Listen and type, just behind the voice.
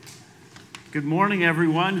Good morning,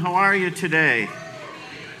 everyone. How are you today?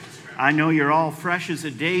 I know you're all fresh as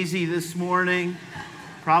a daisy this morning.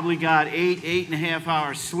 Probably got 8.5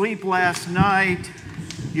 hours sleep last night.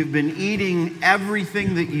 You've been eating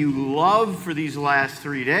everything that you love for these last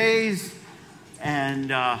 3 days. And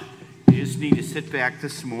you just need to sit back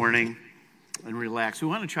this morning and relax. I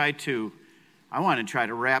want to try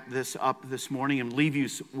to wrap this up this morning and leave you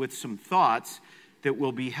with some thoughts that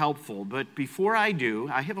will be helpful. But before I do,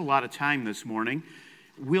 I have a lot of time this morning.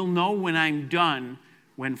 We'll know when I'm done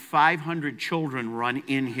when 500 children run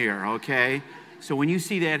in here, okay? So when you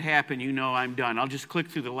see that happen, you know I'm done. I'll just click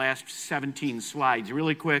through the last 17 slides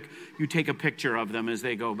really quick. You take a picture of them as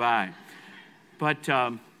they go by. But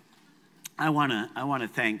I want to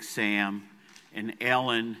thank Sam and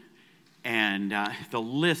Ellen, and the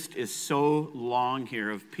list is so long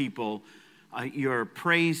here of people. Your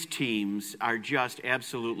praise teams are just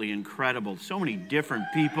absolutely incredible. So many different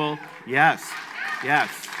people. Yes.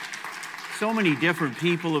 So many different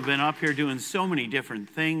people have been up here doing so many different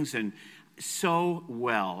things and so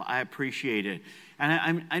well. I appreciate it.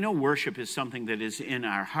 And I know worship is something that is in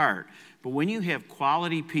our heart. But when you have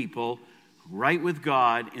quality people right with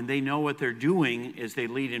God and they know what they're doing as they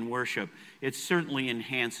lead in worship, it certainly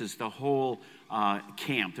enhances the whole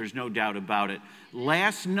camp. There's no doubt about it.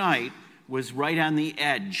 Last night was right on the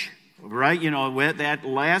edge, right? You know, with that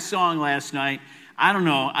last song last night, I don't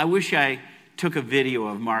know, I wish I took a video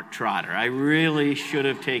of Mark Trotter. I really should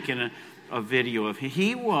have taken a video of him.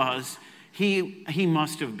 He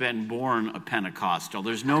must have been born a Pentecostal.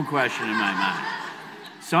 There's no question in my mind.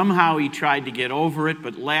 Somehow he tried to get over it,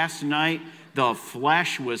 but last night, the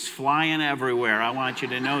flesh was flying everywhere. I want you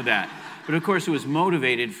to know that. But of course, it was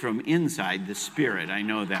motivated from inside the spirit. I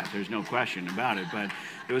know that. There's no question about it. But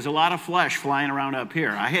there was a lot of flesh flying around up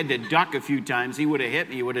here. I had to duck a few times. He would have hit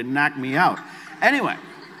me. He would have knocked me out. Anyway,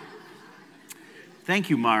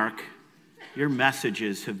 thank you, Mark. Your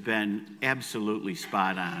messages have been absolutely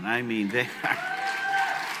spot on. I mean, they are.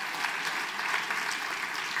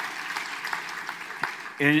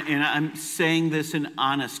 And I'm saying this in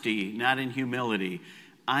honesty, not in humility.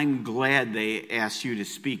 I'm glad they asked you to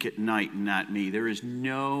speak at night and not me. There is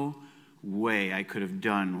no way I could have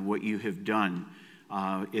done what you have done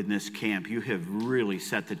in this camp. You have really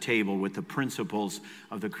set the table with the principles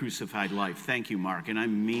of the crucified life. Thank you, Mark, and I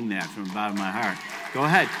mean that from the bottom of my heart. Go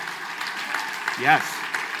ahead. Yes.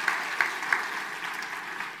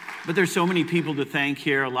 But there's so many people to thank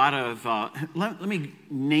here. A lot of, let me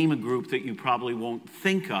name a group that you probably won't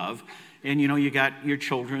think of. And, you know, you got your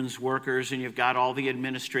children's workers and you've got all the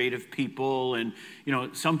administrative people. And, you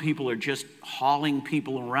know, some people are just hauling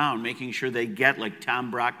people around, making sure they get, like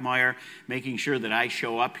Tom Brockmeyer, making sure that I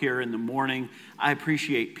show up here in the morning. I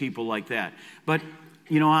appreciate people like that. But,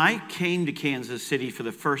 you know, I came to Kansas City for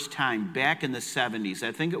the first time back in the 70s.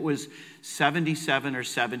 I think it was 77 or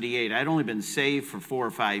 78. I'd only been saved for 4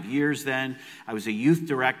 or 5 years then. I was a youth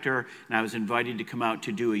director, and I was invited to come out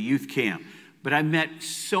to do a youth camp. But I met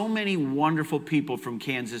so many wonderful people from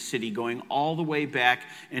Kansas City going all the way back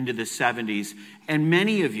into the 70s. And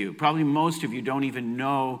many of you, probably most of you, don't even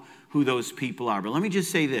know who those people are. But let me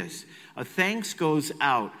just say this. A thanks goes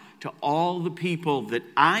out to all the people that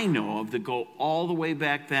I know of that go all the way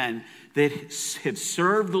back then that have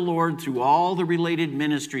served the Lord through all the related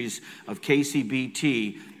ministries of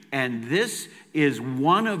KCBT. And this is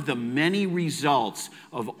one of the many results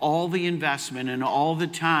of all the investment and all the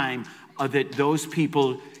time that those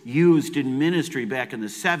people used in ministry back in the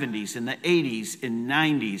 70s, in the 80s, and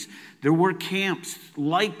 90s. There were camps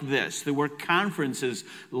like this. There were conferences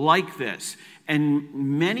like this. And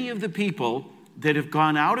many of the people that have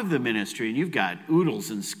gone out of the ministry, and you've got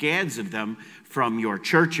oodles and scads of them from your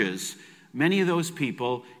churches, many of those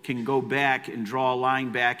people can go back and draw a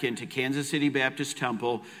line back into Kansas City Baptist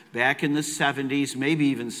Temple back in the 70s, maybe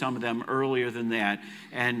even some of them earlier than that.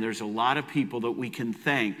 And there's a lot of people that we can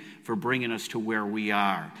thank for bringing us to where we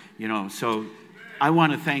are. You know, so I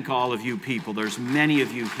want to thank all of you people. There's many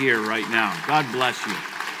of you here right now. God bless you.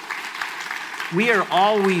 We are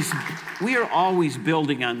always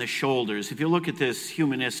building on the shoulders. If you look at this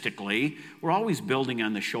humanistically, we're always building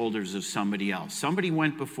on the shoulders of somebody else. Somebody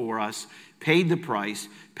went before us, paid the price,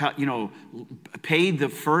 paid the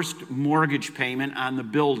first mortgage payment on the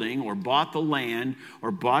building, or bought the land,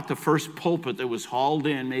 or bought the first pulpit that was hauled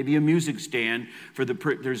in, maybe a music stand for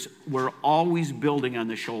we're always building on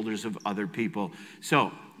the shoulders of other people.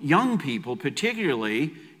 So young people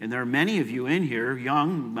particularly, and there are many of you in here,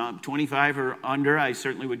 young, 25 or under, I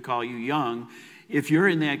certainly would call you young, if you're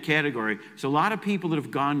in that category, there's a lot of people that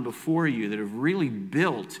have gone before you that have really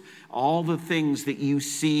built all the things that you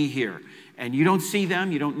see here. And you don't see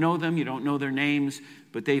them, you don't know their names,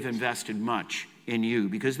 but they've invested much in you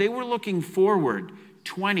because they were looking forward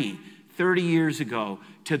 20, 30 years ago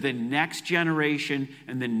to the next generation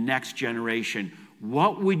and the next generation.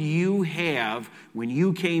 What would you have when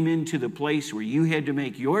you came into the place where you had to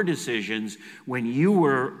make your decisions when you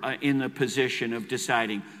were in the position of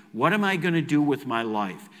deciding, what am I going to do with my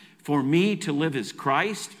life? For me to live as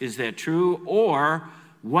Christ, is that true? Or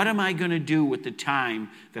what am I going to do with the time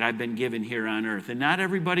that I've been given here on earth? And not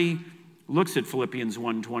everybody looks at Philippians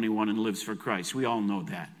 1:21 and lives for Christ. We all know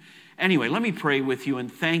that. Anyway, let me pray with you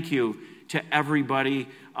and thank you to everybody.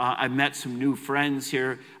 I've met some new friends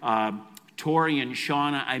here. Tori and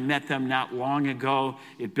Shauna, I met them not long ago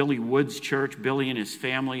at Billy Wood's church. Billy and his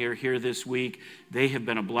family are here this week. They have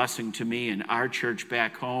been a blessing to me and our church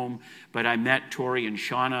back home. But I met Tori and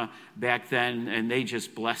Shauna back then, and they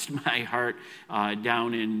just blessed my heart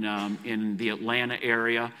down in the Atlanta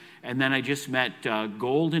area. And then I just met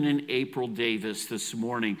Golden and April Davis this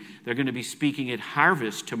morning. They're going to be speaking at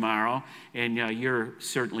Harvest tomorrow, and you're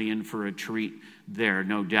certainly in for a treat there,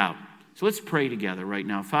 no doubt. So let's pray together right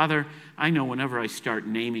now. Father, I know whenever I start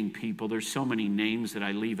naming people, there's so many names that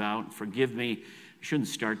I leave out. Forgive me. I shouldn't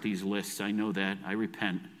start these lists. I know that. I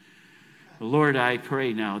repent. Lord, I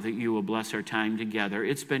pray now that you will bless our time together.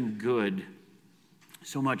 It's been good.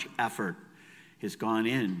 So much effort has gone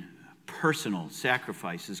in. Personal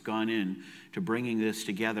sacrifice has gone in to bringing this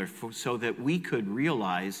together so that we could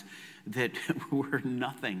realize that we're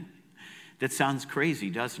nothing. That sounds crazy,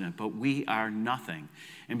 doesn't it? But we are nothing.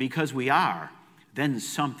 And because we are, then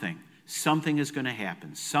something is going to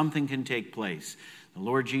happen. Something can take place. The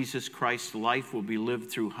Lord Jesus Christ's life will be lived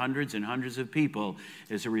through hundreds and hundreds of people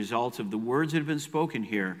as a result of the words that have been spoken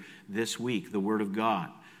here this week, the Word of God.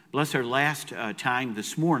 Bless our last time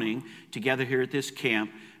this morning together here at this camp.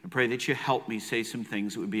 I pray that you help me say some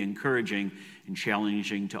things that would be encouraging and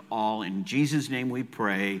challenging to all. In Jesus' name we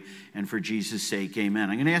pray, and for Jesus' sake, amen.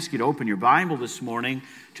 I'm going to ask you to open your Bible this morning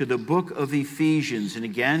to the book of Ephesians. And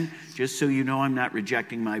again, just so you know I'm not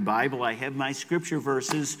rejecting my Bible, I have my scripture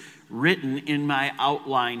verses written in my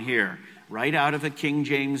outline here, right out of a King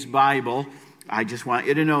James Bible. I just want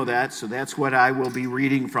you to know that, so that's what I will be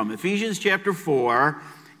reading from. Ephesians chapter 4,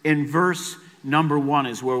 in verse number 1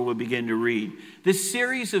 is where we'll begin to read. This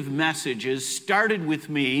series of messages started with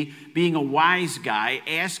me being a wise guy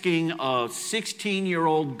asking a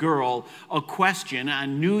 16-year-old girl a question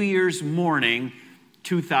on New Year's morning,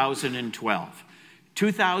 2012.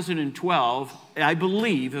 2012, I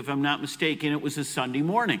believe, if I'm not mistaken, it was a Sunday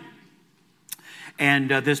morning. And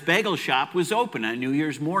this bagel shop was open on New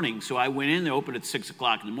Year's morning. So I went in, they opened at 6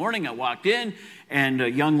 o'clock in the morning. I walked in, and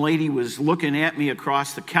a young lady was looking at me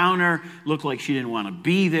across the counter. Looked like she didn't want to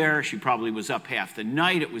be there. She probably was up half the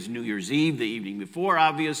night. It was New Year's Eve, the evening before,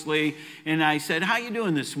 obviously. And I said, "How you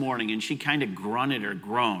doing this morning?" And she kind of grunted or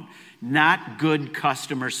groaned. Not good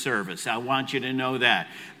customer service. I want you to know that.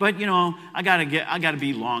 But you know, I gotta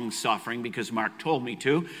be long-suffering because Mark told me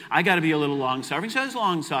to. I gotta be a little long-suffering. So I was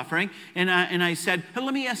long-suffering, and I said, "Hey,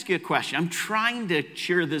 let me ask you a question." I'm trying to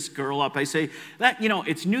cheer this girl up. I say,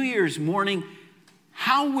 it's New Year's morning.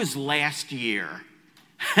 How was last year?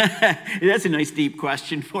 That's a nice deep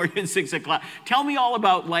question for you at 6 o'clock. Tell me all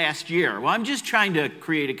about last year. Well, I'm just trying to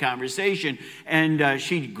create a conversation, and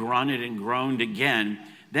she grunted and groaned again.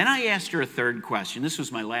 Then I asked her a third question. This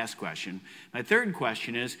was my last question. My third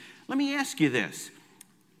question is, let me ask you this.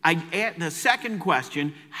 The second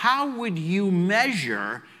question, how would you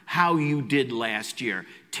measure how you did last year?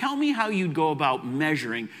 Tell me how you'd go about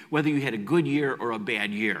measuring whether you had a good year or a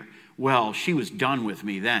bad year. Well, she was done with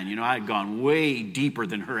me then. I had gone way deeper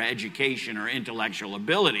than her education or intellectual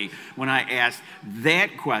ability when I asked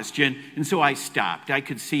that question, and so I stopped. I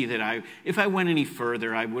could see that if I went any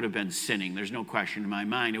further, I would have been sinning. There's no question in my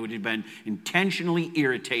mind. It would have been intentionally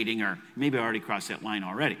irritating her. Maybe I already crossed that line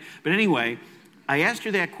already. But anyway, I asked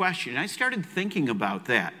her that question, and I started thinking about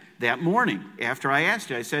that morning. After I asked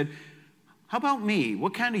her, I said, how about me?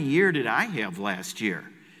 What kind of year did I have last year?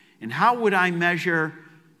 And how would I measure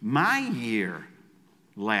my year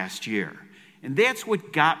last year? And that's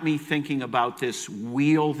what got me thinking about this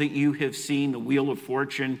wheel that you have seen, the Wheel of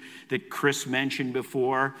Fortune that Chris mentioned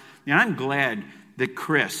before. And I'm glad that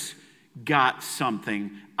Chris got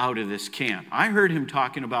something out of this camp. I heard him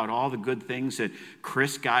talking about all the good things that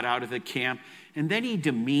Chris got out of the camp. And then he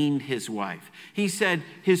demeaned his wife. He said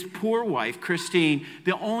his poor wife, Christine,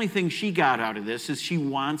 the only thing she got out of this is she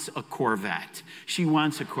wants a Corvette. She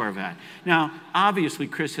wants a Corvette. Now, obviously,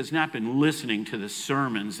 Chris has not been listening to the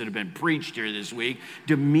sermons that have been preached here this week,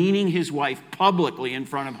 demeaning his wife publicly in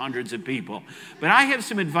front of hundreds of people. But I have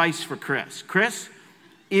some advice for Chris. Chris,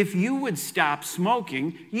 if you would stop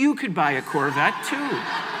smoking, you could buy a Corvette too.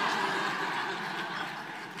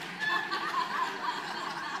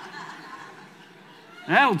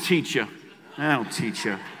 That'll teach you. That'll teach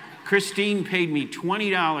you. Christine paid me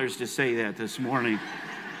 $20 to say that this morning.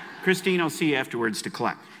 Christine, I'll see you afterwards to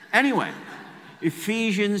collect. Anyway,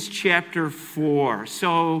 Ephesians chapter 4.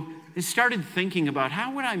 So I started thinking about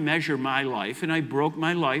how would I measure my life, and I broke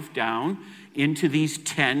my life down into these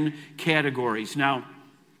 10 categories. Now,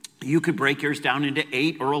 you could break yours down into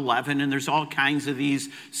 8 or 11, and there's all kinds of these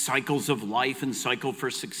cycles of life and cycle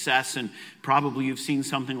for success, and probably you've seen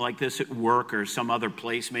something like this at work or some other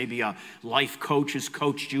place. Maybe a life coach has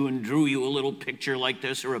coached you and drew you a little picture like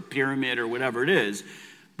this or a pyramid or whatever it is.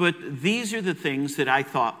 But these are the things that I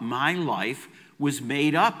thought my life was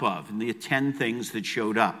made up of, and the 10 things that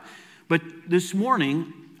showed up. But this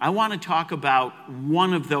morning, I want to talk about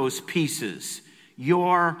one of those pieces,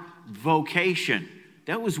 your vocation.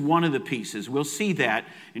 That was one of the pieces. We'll see that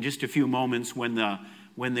in just a few moments when the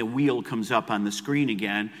wheel comes up on the screen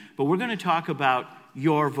again. But we're going to talk about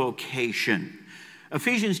your vocation.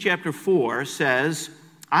 Ephesians chapter 4 says,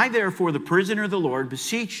 I therefore, the prisoner of the Lord,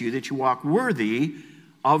 beseech you that you walk worthy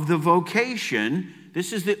of the vocation.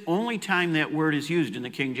 This is the only time that word is used in the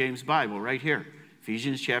King James Bible, right here.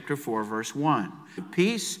 Ephesians chapter 4, verse 1.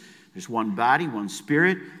 Peace, there's one body, one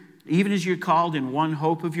spirit, even as you're called in one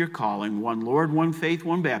hope of your calling, one Lord, one faith,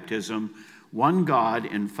 one baptism, one God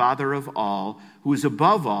and Father of all, who is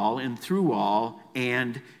above all and through all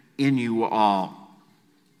and in you all.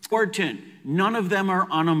 Important. None of them are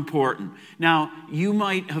unimportant. Now, you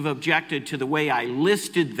might have objected to the way I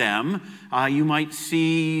listed them. You might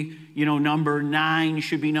see, number 9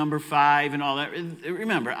 should be number 5 and all that.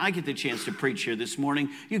 Remember, I get the chance to preach here this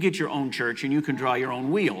morning. You get your own church and you can draw your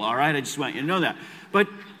own wheel, all right? I just want you to know that. But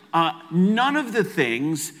none of the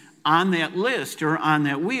things on that list or on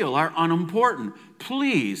that wheel are unimportant.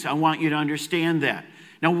 Please, I want you to understand that.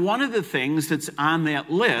 Now, one of the things that's on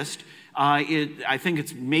that list, I think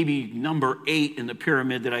it's maybe number 8 in the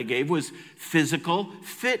pyramid that I gave, was physical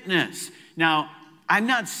fitness. Now, I'm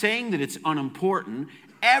not saying that it's unimportant.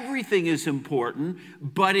 Everything is important,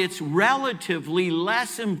 but it's relatively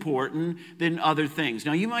less important than other things.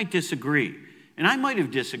 Now, you might disagree. And I might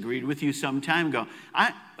have disagreed with you some time ago.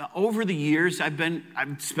 Over the years, I've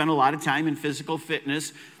spent a lot of time in physical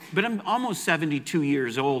fitness, but I'm almost 72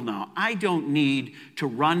 years old now. I don't need to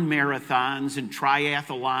run marathons and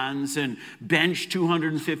triathlons and bench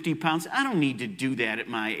 250 pounds. I don't need to do that at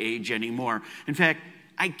my age anymore. In fact,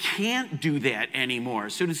 I can't do that anymore.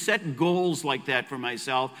 So to set goals like that for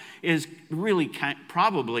myself is really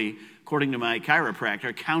probably, according to my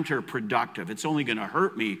chiropractor, counterproductive. It's only going to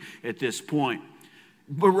hurt me at this point.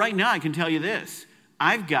 But right now, I can tell you this.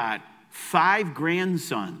 I've got 5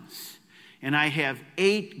 grandsons, and I have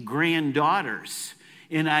 8 granddaughters,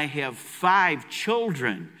 and I have 5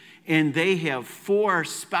 children, and they have 4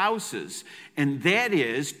 spouses. And that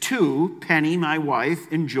is 2, Penny, my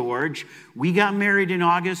wife, and George. We got married in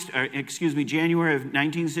January of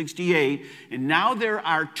 1968, and now there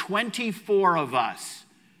are 24 of us.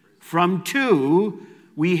 From 2,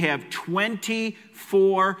 we have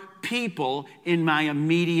 24 people in my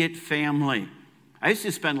immediate family. I used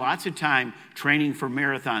to spend lots of time training for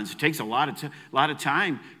marathons. It takes a lot of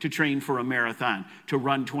time to train for a marathon, to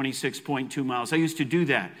run 26.2 miles. I used to do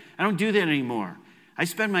that. I don't do that anymore. I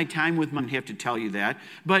spend my time with my, I have to tell you that.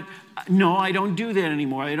 But no, I don't do that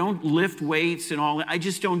anymore. I don't lift weights and all that. I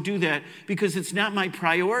just don't do that because it's not my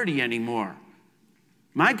priority anymore.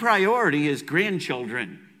 My priority is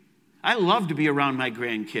grandchildren. I love to be around my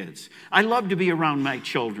grandkids. I love to be around my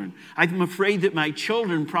children. I'm afraid that my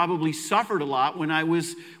children probably suffered a lot when I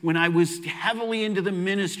was heavily into the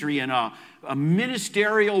ministry and a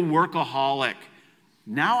ministerial workaholic.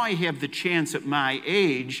 Now I have the chance at my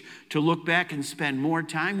age to look back and spend more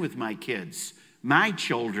time with my kids, my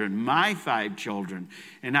children, my 5 children,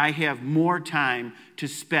 and I have more time to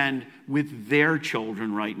spend with their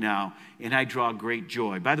children right now, and I draw great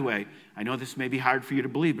joy. By the way, I know this may be hard for you to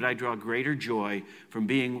believe, but I draw greater joy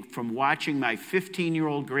from watching my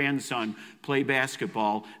 15-year-old grandson play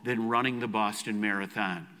basketball than running the Boston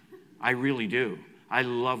Marathon. I really do. I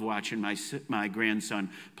love watching my grandson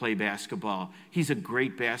play basketball. He's a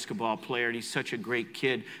great basketball player, and he's such a great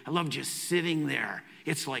kid. I love just sitting there.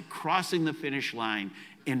 It's like crossing the finish line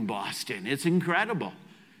in Boston. It's incredible.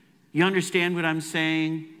 You understand what I'm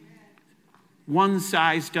saying? One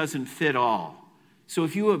size doesn't fit all. So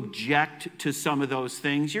if you object to some of those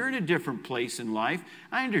things, you're in a different place in life.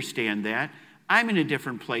 I understand that. I'm in a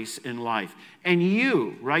different place in life. And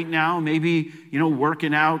you, right now, maybe,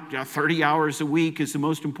 working out 30 hours a week is the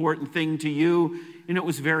most important thing to you. And it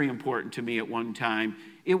was very important to me at one time.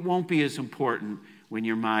 It won't be as important when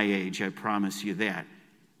you're my age, I promise you that,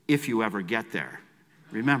 if you ever get there.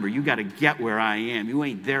 Remember, you got to get where I am. You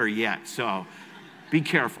ain't there yet, so be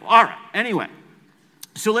careful. All right, anyway.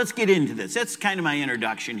 So let's get into this. That's kind of my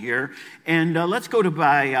introduction here. And let's go to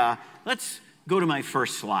my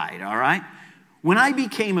first slide, all right? When I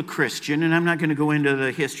became a Christian, and I'm not going to go into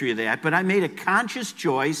the history of that, but I made a conscious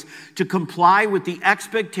choice to comply with the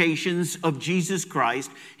expectations of Jesus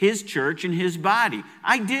Christ, his church, and his body.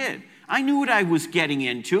 I did. I knew what I was getting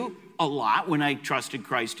into a lot when I trusted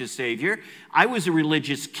Christ as Savior. I was a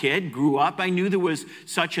religious kid, grew up. I knew there was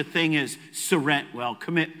such a thing as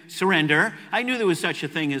surrender. I knew there was such a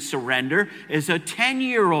thing as surrender as a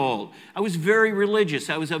 10-year-old. I was very religious.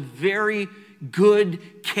 I was a very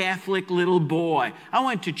good Catholic little boy. I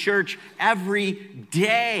went to church every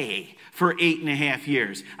day for 8.5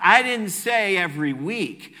 years. I didn't say every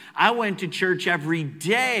week. I went to church every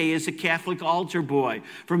day as a Catholic altar boy.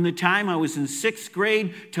 From the time I was in 6th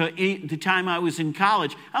grade to the time I was in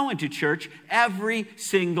college, I went to church every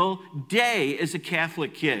single day as a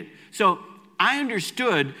Catholic kid. So I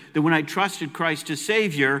understood that when I trusted Christ as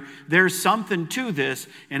Savior, there's something to this,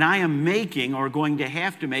 and I am making or going to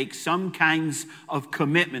have to make some kinds of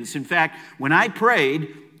commitments. In fact, when I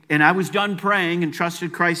prayed, and I was done praying and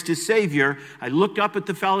trusted Christ as Savior, I looked up at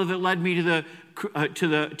the fellow that led me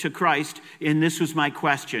to Christ, and this was my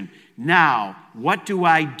question. Now, what do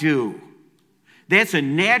I do? That's a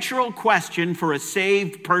natural question for a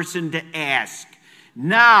saved person to ask.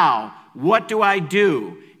 Now, what do I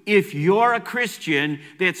do? If you're a Christian,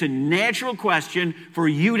 that's a natural question for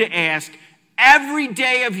you to ask every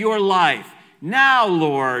day of your life. Now,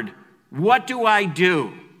 Lord, what do I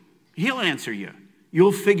do? He'll answer you.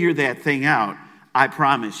 You'll figure that thing out, I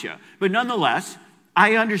promise you. But nonetheless,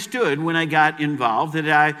 I understood when I got involved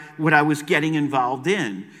what I was getting involved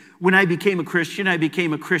in. When I became a Christian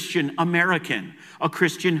American, a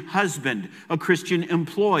Christian husband, a Christian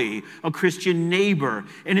employee, a Christian neighbor,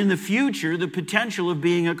 and in the future, the potential of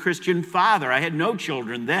being a Christian father. I had no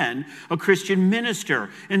children then, a Christian minister,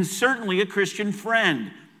 and certainly a Christian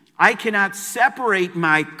friend. I cannot separate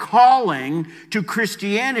my calling to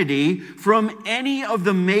Christianity from any of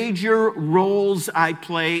the major roles I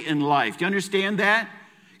play in life. Do you understand that?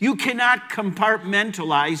 You cannot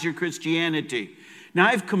compartmentalize your Christianity. Now,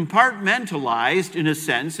 I've compartmentalized, in a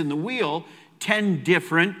sense, in the wheel, 10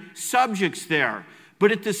 different subjects there.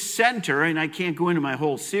 But at the center, and I can't go into my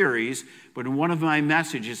whole series, but in one of my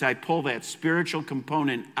messages, I pull that spiritual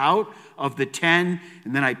component out of the 10,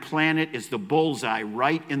 and then I plant it as the bullseye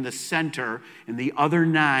right in the center, and the other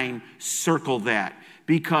 9 circle that.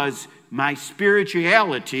 Because my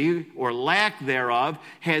spirituality, or lack thereof,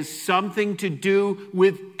 has something to do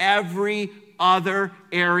with every other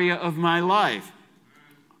area of my life.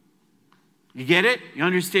 You get it? You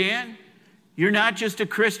understand? You're not just a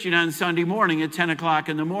Christian on Sunday morning at 10 o'clock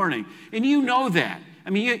in the morning. And you know that. I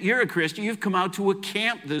mean, you're a Christian. You've come out to a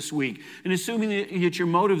camp this week. And assuming that your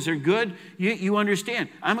motives are good, you understand.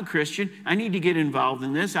 I'm a Christian. I need to get involved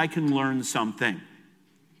in this. I can learn something.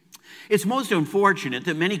 It's most unfortunate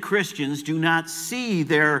that many Christians do not see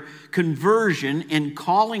their conversion and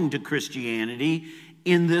calling to Christianity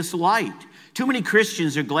in this light. Too many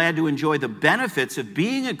Christians are glad to enjoy the benefits of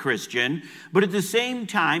being a Christian, but at the same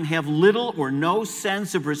time have little or no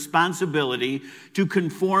sense of responsibility to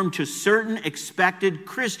conform to certain expected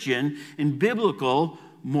Christian and biblical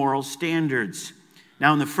moral standards.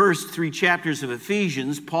 Now, in the first 3 chapters of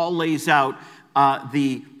Ephesians, Paul lays out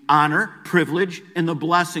the honor, privilege, and the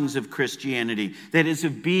blessings of Christianity. That is,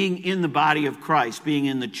 of being in the body of Christ, being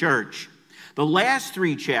in the church. The last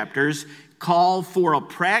 3 chapters call for a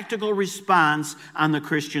practical response on the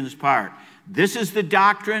Christian's part. This is the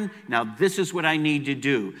doctrine. Now this is what I need to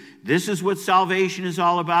do. This is what salvation is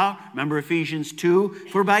all about. Remember Ephesians 2,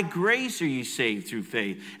 for by grace are ye saved through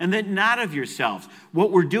faith, and that not of yourselves. What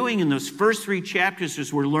we're doing in those first 3 chapters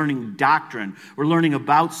is we're learning doctrine. We're learning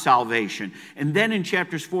about salvation. And then in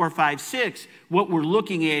chapters 4, 5, 6, what we're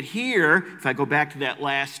looking at here, if I go back to that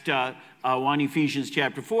last one, Ephesians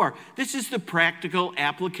chapter 4. This is the practical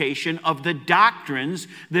application of the doctrines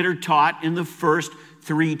that are taught in the first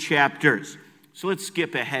 3 chapters. So let's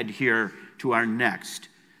skip ahead here to our next.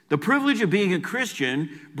 The privilege of being a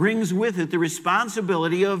Christian brings with it the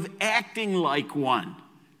responsibility of acting like one.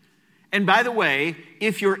 And by the way,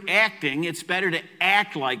 if you're acting, it's better to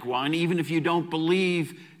act like one, even if you don't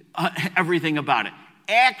believe everything about it.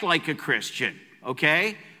 Act like a Christian,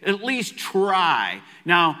 okay? At least try.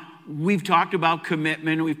 Now, we've talked about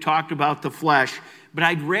commitment, we've talked about the flesh, but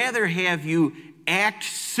I'd rather have you act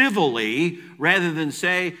civilly rather than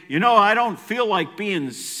say, I don't feel like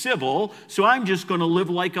being civil, so I'm just going to live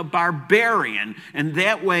like a barbarian, and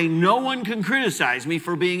that way no one can criticize me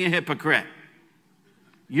for being a hypocrite.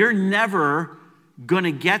 You're never going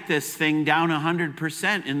to get this thing down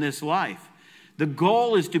 100% in this life. The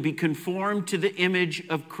goal is to be conformed to the image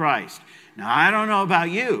of Christ. Now, I don't know about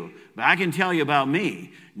you, but I can tell you about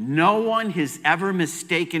me. No one has ever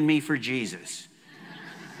mistaken me for Jesus.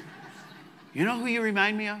 You know who you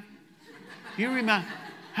remind me of?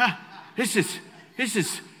 This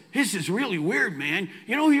is really weird, man.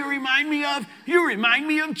 You know who you remind me of? You remind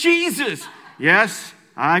me of Jesus. Yes,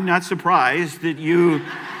 I'm not surprised that you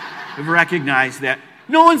have recognized that.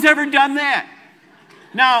 No one's ever done that.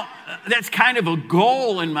 Now, that's kind of a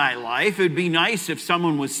goal in my life. It would be nice if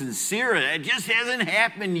someone was sincere. It just hasn't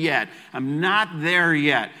happened yet. I'm not there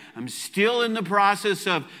yet. I'm still in the process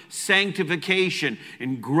of sanctification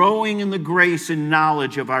and growing in the grace and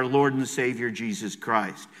knowledge of our Lord and Savior, Jesus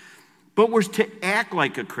Christ. But we're to act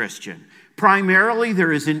like a Christian. Primarily,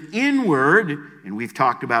 there is an inward, and we've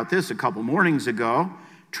talked about this a couple mornings ago,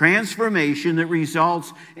 transformation that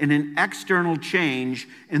results in an external change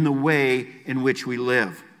in the way in which we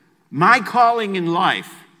live. My calling in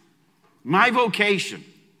life, my vocation,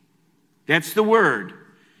 that's the word,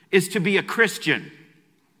 is to be a Christian,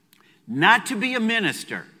 not to be a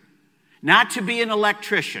minister, not to be an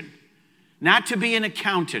electrician, not to be an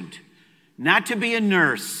accountant, not to be a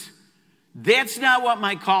nurse. That's not what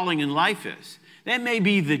my calling in life is. That may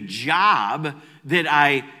be the job that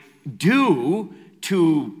I do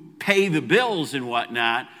to pay the bills and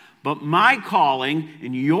whatnot, but my calling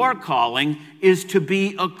and your calling is to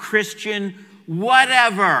be a Christian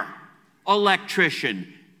whatever.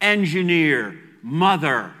 Electrician, engineer,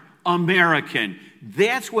 mother, American.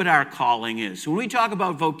 That's what our calling is. So when we talk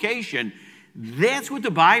about vocation, that's what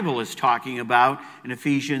the Bible is talking about in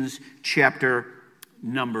Ephesians chapter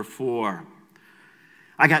number 4.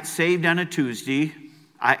 I got saved on a Tuesday.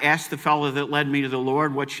 I asked the fellow that led me to the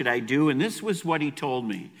Lord, what should I do? And this was what he told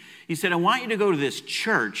me. He said, I want you to go to this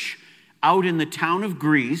church out in the town of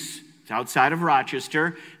Greece. It's outside of Rochester.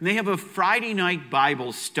 And they have a Friday night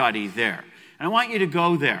Bible study there. And I want you to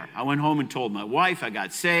go there. I went home and told my wife I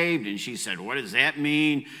got saved. And she said, what does that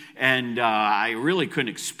mean? And I really couldn't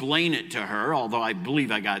explain it to her, although I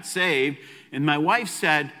believe I got saved. And my wife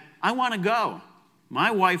said, I want to go.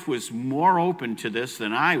 My wife was more open to this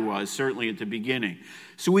than I was, certainly at the beginning.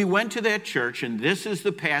 So we went to that church, and this is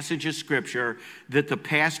the passage of Scripture that the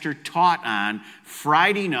pastor taught on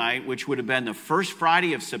Friday night, which would have been the first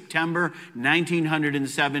Friday of September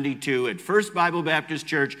 1972 at First Bible Baptist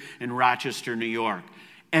Church in Rochester, New York.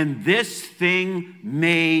 And this thing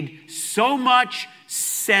made so much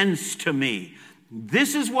sense to me.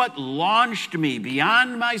 This is what launched me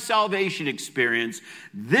beyond my salvation experience.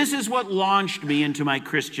 This is what launched me into my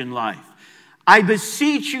Christian life. I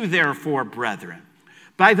beseech you, therefore, brethren,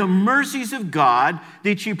 by the mercies of God,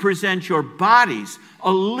 that you present your bodies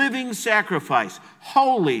a living sacrifice,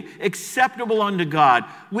 holy, acceptable unto God,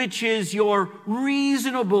 which is your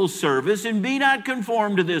reasonable service, and be not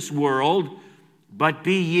conformed to this world, but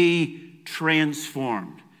be ye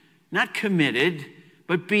transformed. Not committed,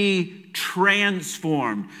 but be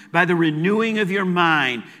transformed by the renewing of your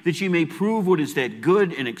mind, that you may prove what is that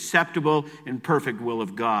good and acceptable and perfect will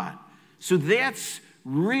of God. So that's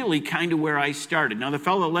really kind of where I started. Now, the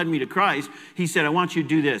fellow that led me to Christ, he said, I want you to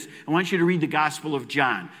do this. I want you to read the Gospel of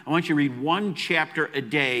John. I want you to read one chapter a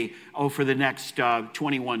day for the next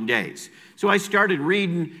 21 days. So I started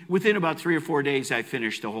reading. Within about 3 or 4 days, I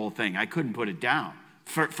finished the whole thing. I couldn't put it down.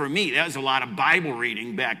 For me, that was a lot of Bible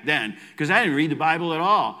reading back then, because I didn't read the Bible at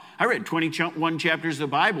all. I read 21 chapters of the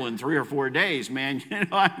Bible in 3 or 4 days. Man,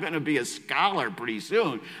 I'm going to be a scholar pretty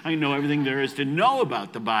soon. I know everything there is to know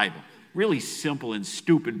about the Bible. Really simple and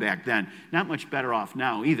stupid back then. Not much better off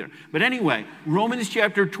now either. But anyway, Romans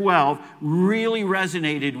chapter 12 really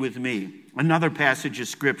resonated with me. Another passage of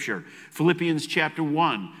Scripture, Philippians chapter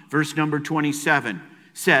 1, verse number 27,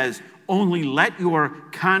 says, only let your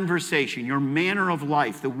conversation, your manner of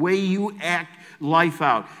life, the way you act life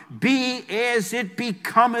out, be as it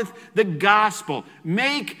becometh the gospel.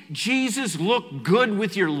 Make Jesus look good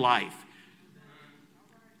with your life.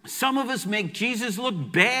 Some of us make Jesus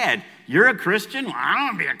look bad. You're a Christian? Well, I don't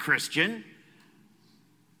want to be a Christian.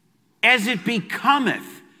 As it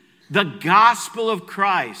becometh the gospel of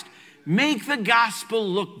Christ. Make the gospel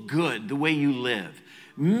look good the way you live.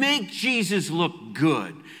 Make Jesus look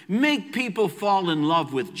good. Make people fall in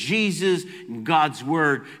love with Jesus and God's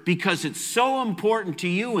word because it's so important to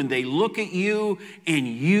you and they look at you and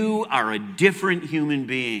you are a different human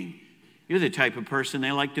being. You're the type of person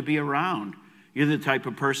they like to be around. You're the type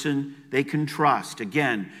of person they can trust.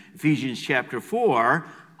 Again, Ephesians chapter 4,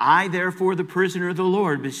 I, therefore, the prisoner of the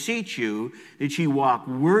Lord, beseech you that ye walk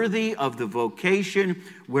worthy of the vocation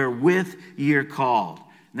wherewith ye are called.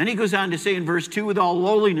 And then he goes on to say in verse 2, with all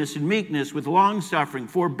lowliness and meekness, with longsuffering,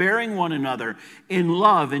 forbearing one another, in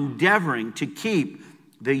love, endeavoring to keep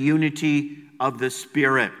the unity of the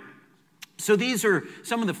Spirit. So these are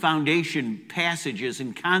some of the foundation passages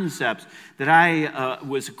and concepts that I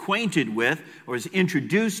was acquainted with or was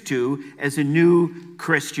introduced to as a new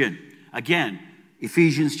Christian. Again,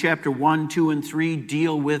 Ephesians chapter 1, 2, and 3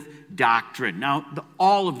 deal with doctrine. Now,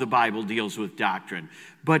 all of the Bible deals with doctrine,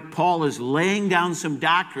 but Paul is laying down some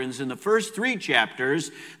doctrines in the first 3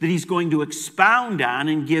 chapters that he's going to expound on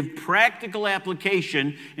and give practical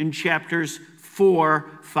application in chapters 4,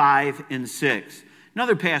 5, and 6.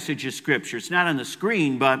 Another passage of Scripture, it's not on the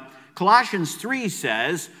screen, but Colossians 3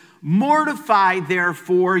 says, mortify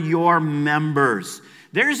therefore your members.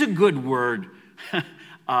 There's a good word,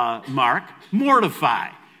 Mark, mortify.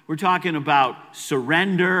 We're talking about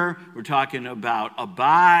surrender. We're talking about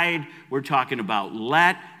abide. We're talking about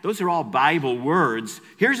let. Those are all Bible words.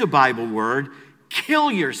 Here's a Bible word,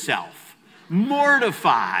 kill yourself.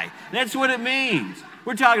 Mortify. That's what it means.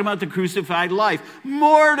 We're talking about the crucified life.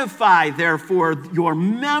 Mortify, therefore, your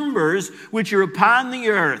members which are upon the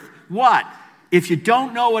earth. What? If you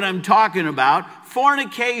don't know what I'm talking about,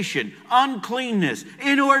 fornication, uncleanness,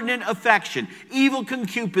 inordinate affection, evil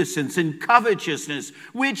concupiscence, and covetousness,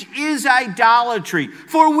 which is idolatry,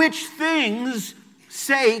 for which things'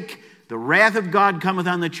 sake the wrath of God cometh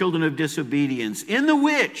on the children of disobedience, in the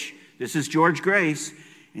which, this is George Grace,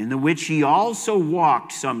 in the which ye also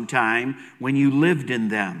walked sometime when you lived in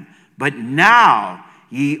them. But now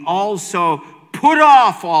ye also put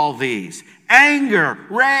off all these: anger,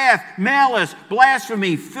 wrath, malice,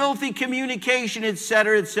 blasphemy, filthy communication,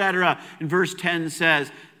 etc., etc. And verse 10 says,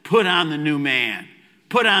 put on the new man.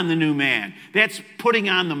 Put on the new man. That's putting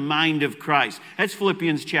on the mind of Christ. That's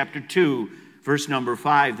Philippians chapter 2, verse number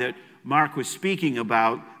 5 that Mark was speaking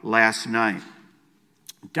about last night.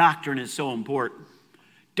 Doctrine is so important.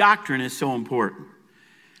 Doctrine is so important.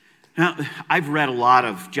 Now, I've read a lot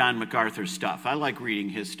of John MacArthur stuff. I like reading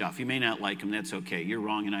his stuff. You may not like him. That's okay. You're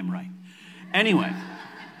wrong and I'm right. Anyway,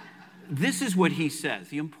 this is what he says.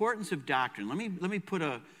 The importance of doctrine. Let me put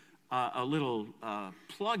a little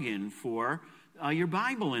plug in for your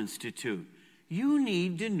Bible Institute. You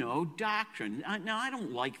need to know doctrine. Now, I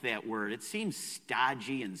don't like that word. It seems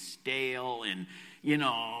stodgy and stale and,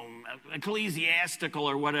 ecclesiastical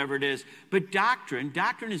or whatever it is. But doctrine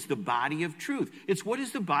is the body of truth. It's what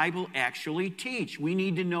does the Bible actually teach? We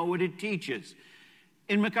need to know what it teaches.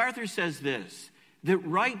 And MacArthur says this, that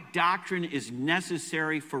right doctrine is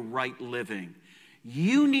necessary for right living.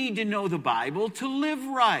 You need to know the Bible to live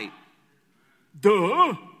right.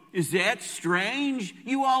 Duh! Is that strange?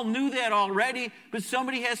 You all knew that already, but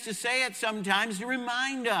somebody has to say it sometimes to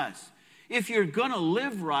remind us. If you're going to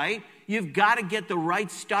live right, you've got to get the right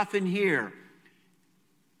stuff in here.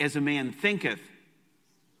 As a man thinketh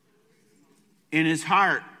in his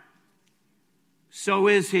heart, so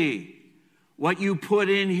is he. What you put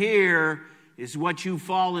in here is what you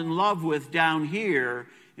fall in love with down here,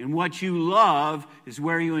 and what you love is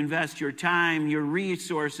where you invest your time, your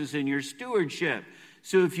resources, and your stewardship.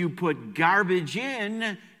 So if you put garbage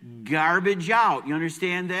in, garbage out. You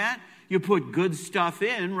understand that? You put good stuff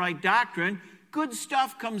in, right doctrine, good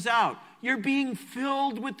stuff comes out. You're being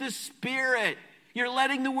filled with the Spirit. You're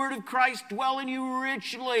letting the Word of Christ dwell in you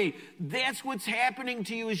richly. That's what's happening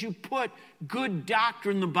to you as you put good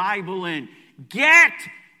doctrine, the Bible, in. Get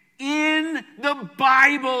in the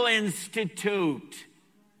Bible Institute.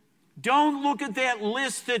 Don't look at that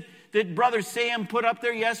list that Brother Sam put up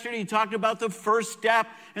there yesterday. He talked about the first step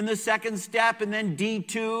and the second step and then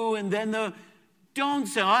D2 and then don't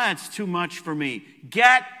say, that's too much for me.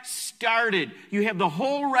 Get started. You have the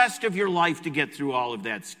whole rest of your life to get through all of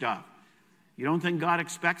that stuff. You don't think God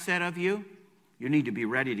expects that of you? You need to be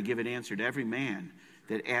ready to give an answer to every man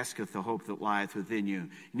that asketh the hope that lieth within you. You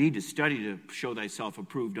need to study to show thyself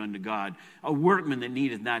approved unto God, a workman that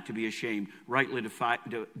needeth not to be ashamed, rightly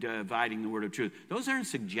dividing the word of truth. Those aren't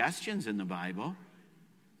suggestions in the Bible.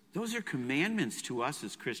 Those are commandments to us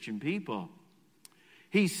as Christian people.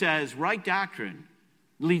 He says right doctrine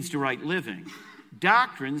leads to right living.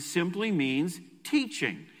 Doctrine simply means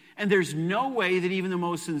teaching. And there's no way that even the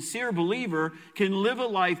most sincere believer can live a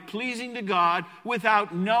life pleasing to God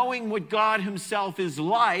without knowing what God himself is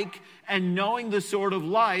like and knowing the sort of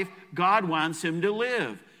life God wants him to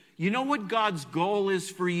live. You know what God's goal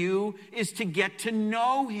is for you? Is to get to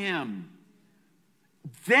know him.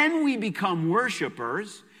 Then we become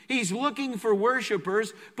worshipers. He's looking for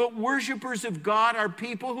worshipers, but worshipers of God are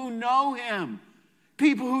people who know him.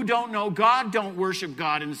 People who don't know God don't worship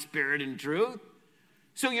God in spirit and truth.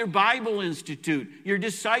 So your Bible Institute, your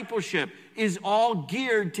discipleship is all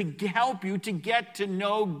geared to help you to get to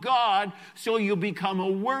know God, so you'll become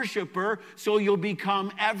a worshiper, so you'll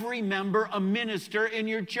become every member a minister in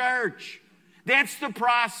your church. That's the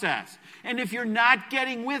process. And if you're not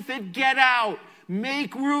getting with it, get out.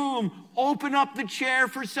 Make room. Open up the chair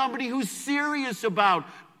for somebody who's serious about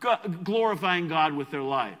glorifying God with their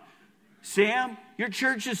life. Sam, your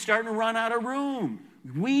church is starting to run out of room.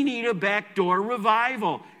 We need a backdoor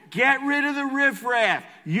revival. Get rid of the riffraff.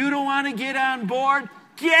 You don't want to get on board?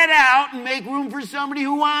 Get out and make room for somebody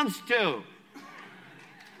who wants to.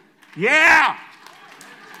 Yeah.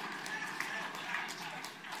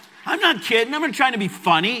 I'm not kidding. I'm not trying to be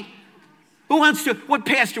funny. What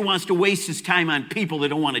pastor wants to waste his time on people that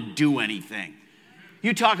don't want to do anything?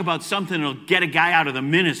 You talk about something that'll get a guy out of the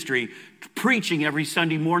ministry preaching every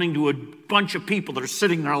Sunday morning to a bunch of people that are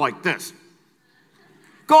sitting there like this.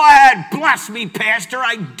 Go ahead, bless me, Pastor,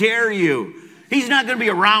 I dare you. He's not going to be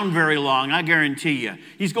around very long, I guarantee you.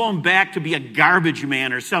 He's going back to be a garbage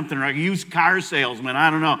man or something, or a used car salesman, I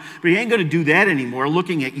don't know. But he ain't going to do that anymore,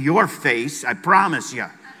 looking at your face, I promise you.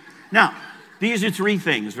 Now, these are three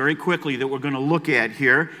things, very quickly, that we're going to look at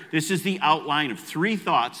here. This is the outline of three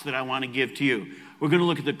thoughts that I want to give to you. We're going to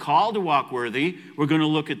look at the call to walk worthy. We're going to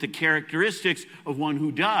look at the characteristics of one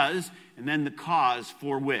who does, and then the cause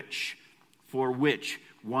for which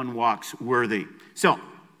one walks worthy. So,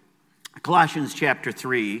 Colossians chapter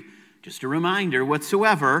 3, just a reminder,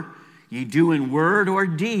 whatsoever ye do in word or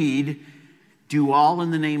deed, do all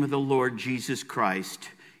in the name of the Lord Jesus Christ,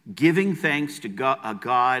 giving thanks to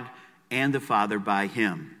God and the Father by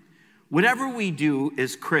him. Whatever we do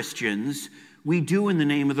as Christians, we do in the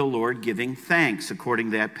name of the Lord, giving thanks,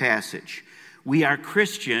 according to that passage. We are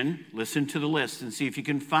Christian, listen to the list and see if you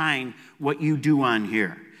can find what you do on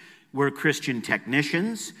here. We're Christian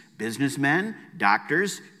technicians, businessmen,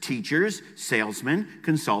 doctors, teachers, salesmen,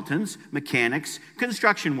 consultants, mechanics,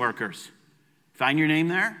 construction workers. Find your name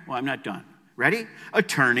there? Well, I'm not done. Ready?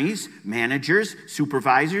 Attorneys, managers,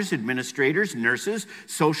 supervisors, administrators, nurses,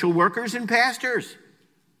 social workers, and pastors.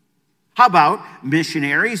 How about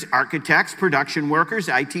missionaries, architects, production workers,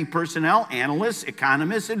 IT personnel, analysts,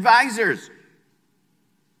 economists, advisors?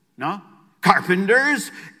 No? Carpenters,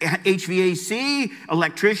 HVAC,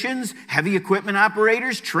 electricians, heavy equipment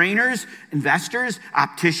operators, trainers, investors,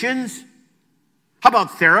 opticians. How about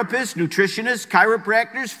therapists, nutritionists,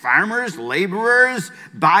 chiropractors, farmers, laborers,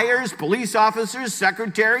 buyers, police officers,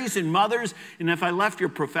 secretaries, and mothers? And if I left your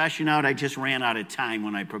profession out, I just ran out of time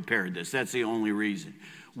when I prepared this. That's the only reason.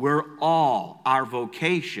 We're all, our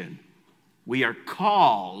vocation, we are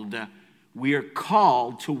called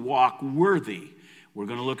to walk worthy. We're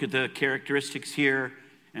going to look at the characteristics here,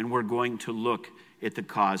 and we're going to look at the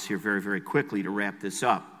cause here very, very quickly to wrap this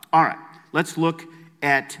up. All right, let's look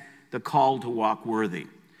at the call to walk worthy.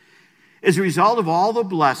 As a result of all the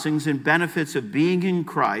blessings and benefits of being in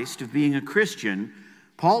Christ, of being a Christian,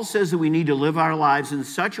 Paul says that we need to live our lives in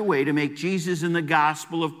such a way to make Jesus and the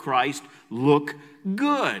gospel of Christ look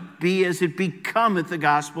good, be as it becometh the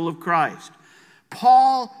gospel of Christ.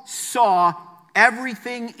 Paul saw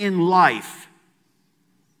everything in life.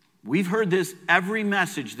 We've heard this every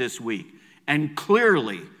message this week, and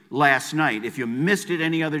clearly last night, if you missed it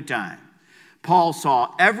any other time. Paul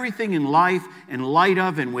saw everything in life in light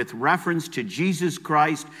of and with reference to Jesus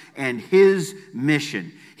Christ and his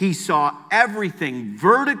mission. He saw everything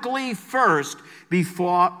vertically first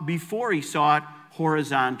before he saw it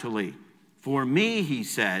horizontally. For me, he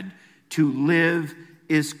said, to live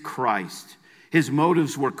is Christ. His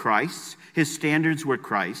motives were Christ's. His standards were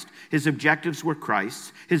Christ. His objectives were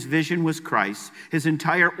Christ's. His vision was Christ's. His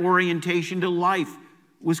entire orientation to life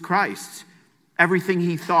was Christ's. Everything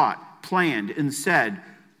he thought, planned, and said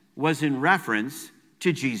was in reference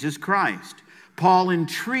to Jesus Christ. Paul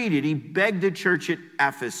entreated, he begged the church at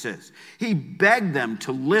Ephesus. He begged them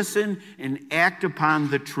to listen and act upon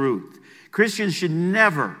the truth. Christians should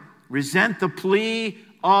never resent the plea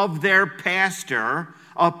of their pastor.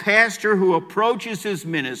 A pastor who approaches his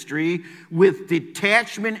ministry with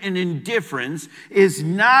detachment and indifference is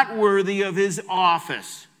not worthy of his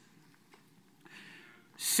office.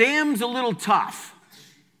 Sam's a little tough.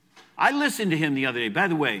 I listened to him the other day. By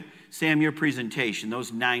the way, Sam, your presentation,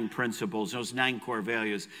 those 9 principles, those 9 core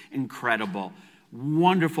values, incredible.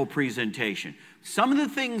 Wonderful presentation. Some of the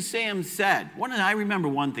things Sam said, I remember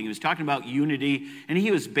one thing. He was talking about unity, and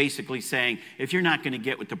he was basically saying, if you're not going to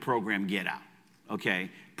get with the program, get out. Okay?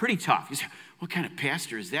 Pretty tough. You say, what kind of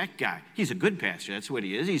pastor is that guy? He's a good pastor. That's what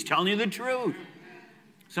he is. He's telling you the truth.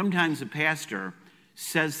 Sometimes a pastor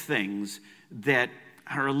says things that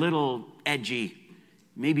are a little edgy,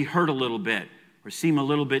 maybe hurt a little bit, or seem a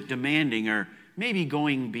little bit demanding, or maybe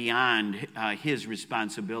going beyond his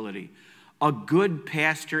responsibility. A good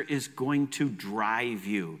pastor is going to drive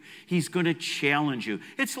you. He's going to challenge you.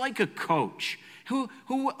 It's like a coach. Who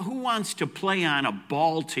wants to play on a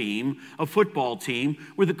ball team, a football team,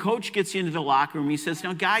 where the coach gets into the locker room, he says,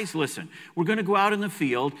 now guys, listen, we're going to go out in the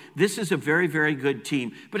field. This is a very, very good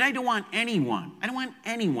team, but I don't want anyone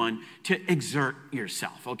to exert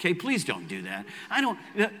yourself, okay? Please don't do that.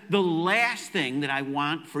 The last thing that I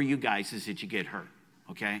want for you guys is that you get hurt.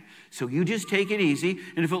 Okay? So you just take it easy,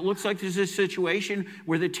 and if it looks like there's a situation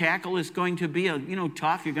where the tackle is going to be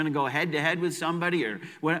tough, you're going to go head-to-head with somebody, or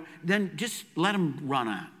what, then just let them run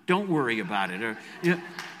on. Don't worry about it.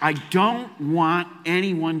 I don't want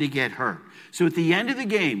anyone to get hurt. So at the end of the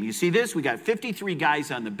game, you see this? We got 53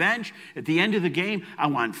 guys on the bench. At the end of the game, I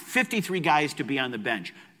want 53 guys to be on the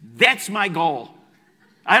bench. That's my goal.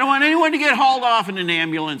 I don't want anyone to get hauled off in an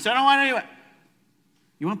ambulance. I don't want anyone.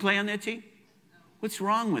 You want to play on that team? What's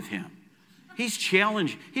wrong with him? He's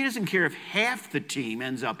challenged. He doesn't care if half the team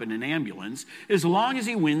ends up in an ambulance as long as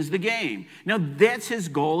he wins the game. Now, that's his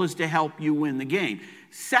goal, is to help you win the game.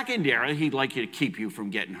 Secondarily, he'd like you to keep you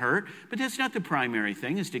from getting hurt, but that's not the primary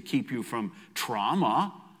thing, is to keep you from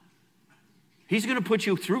trauma. He's going to put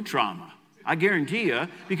you through trauma, I guarantee you,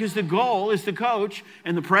 because the goal is the coach,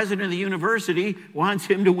 and the president of the university wants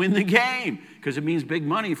him to win the game, because it means big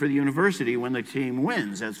money for the university when the team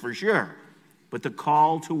wins, that's for sure. But the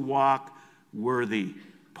call to walk worthy,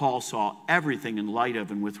 Paul saw everything in light of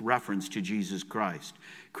and with reference to Jesus Christ.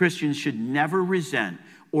 Christians should never resent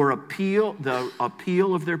or the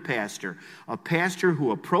appeal of their pastor. A pastor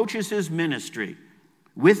who approaches his ministry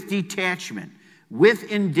with detachment, with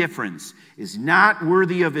indifference, is not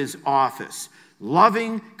worthy of his office.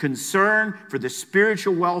 Loving concern for the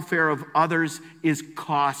spiritual welfare of others is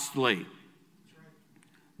costly.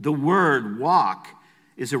 The word walk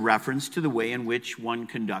is a reference to the way in which one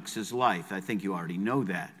conducts his life. I think you already know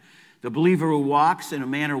that. The believer who walks in a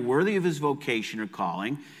manner worthy of his vocation or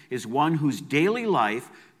calling is one whose daily life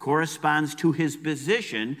corresponds to his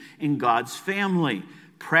position in God's family.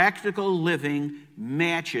 Practical living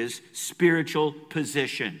matches spiritual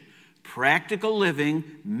position. Practical living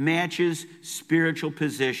matches spiritual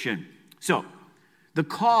position. So, the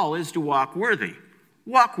call is to walk worthy.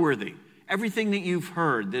 Walk worthy. Everything that you've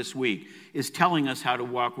heard this week is telling us how to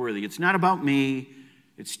walk worthy. It's not about me.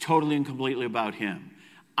 It's totally and completely about him.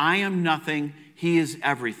 I am nothing. He is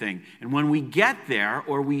everything. And when we get there,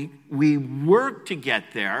 or we work to get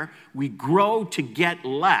there, we grow to get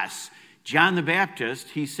less. John the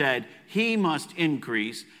Baptist, he said, he must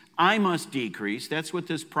increase, I must decrease. That's what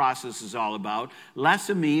this process is all about. Less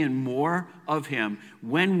of me and more of him.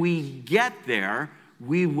 When we get there,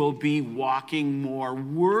 we will be walking more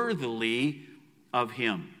worthily of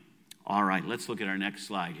him. All right, let's look at our next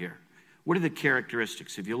slide here. What are the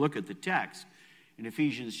characteristics? If you look at the text in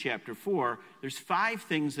Ephesians chapter 4, there's 5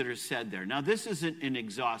 things that are said there. Now, this isn't an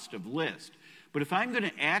exhaustive list, but if I'm going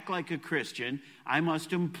to act like a Christian, I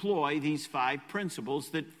must employ these 5 principles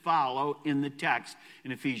that follow in the text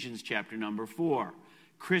in Ephesians chapter number 4.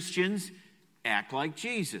 Christians act like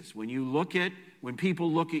Jesus. When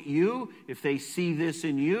people look at you, if they see this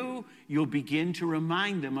in you, you'll begin to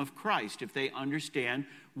remind them of Christ if they understand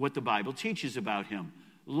what the Bible teaches about him.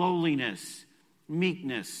 Lowliness,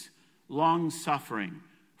 meekness, long-suffering,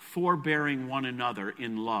 forbearing one another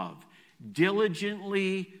in love,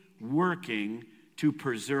 diligently working to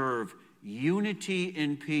preserve unity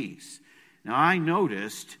and peace. Now, I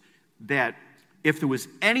noticed that if there was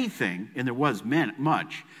anything, and there was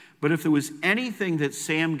much, but if there was anything that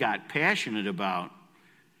Sam got passionate about,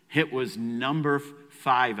 it was number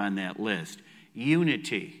 5 on that list.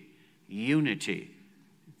 Unity. Unity.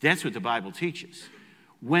 That's what the Bible teaches.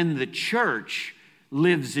 When the church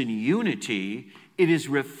lives in unity, it is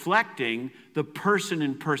reflecting the person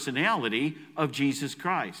and personality of Jesus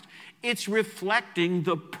Christ. It's reflecting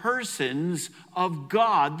the persons of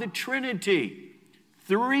God, the Trinity.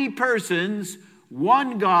 3 persons,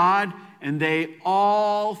 1 God, and they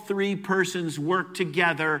all 3 persons work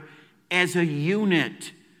together as a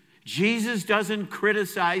unit. Jesus doesn't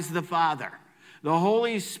criticize the Father. The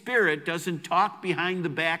Holy Spirit doesn't talk behind the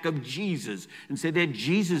back of Jesus and say that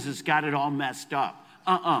Jesus has got it all messed up.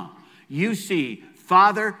 You see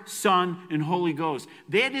Father, Son, and Holy Ghost.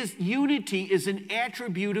 That is, unity is an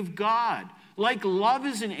attribute of God. Like love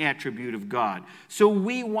is an attribute of God. So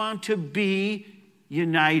we want to be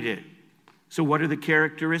united. So what are the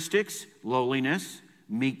characteristics? Lowliness,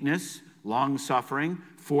 meekness, long-suffering,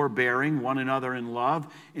 forbearing one another in love,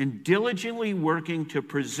 and diligently working to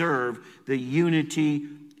preserve the unity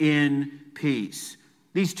in peace.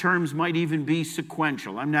 These terms might even be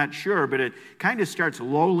sequential. I'm not sure, but it kind of starts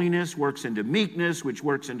lowliness, works into meekness, which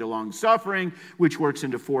works into long-suffering, which works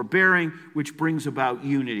into forbearing, which brings about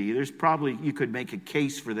unity. There's probably, you could make a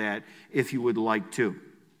case for that if you would like to.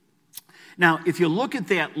 Now, if you look at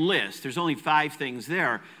that list, there's only 5 things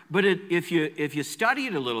there, but if you study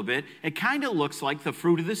it a little bit, it kind of looks like the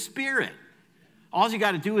fruit of the Spirit. All you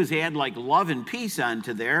got to do is add like love and peace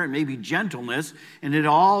onto there and maybe gentleness, and it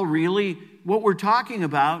all really, what we're talking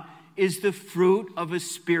about is the fruit of a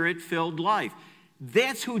Spirit-filled life.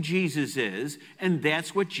 That's who Jesus is, and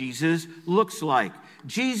that's what Jesus looks like.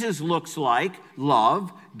 Jesus looks like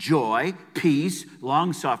love, joy, peace,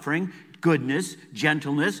 long-suffering, goodness,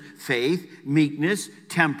 gentleness, faith, meekness,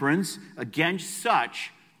 temperance. Against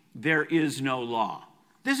such, there is no law.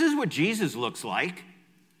 This is what Jesus looks like.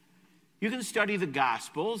 You can study the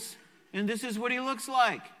Gospels, and this is what he looks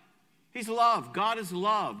like. He's love. God is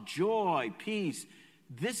love, joy, peace.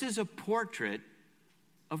 This is a portrait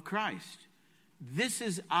of Christ. This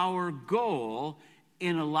is our goal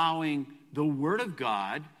in allowing the Word of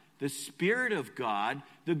God, the Spirit of God,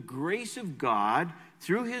 the grace of God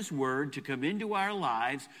through His Word to come into our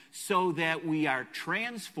lives so that we are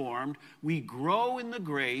transformed, we grow in the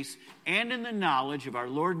grace and in the knowledge of our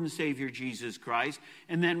Lord and Savior Jesus Christ,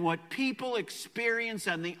 and then what people experience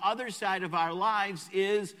on the other side of our lives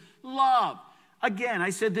is love. Again, I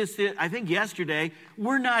said this, I think yesterday,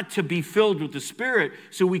 we're not to be filled with the Spirit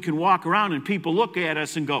so we can walk around and people look at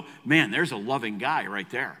us and go, man, there's a loving guy right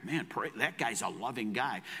there. Man, that guy's a loving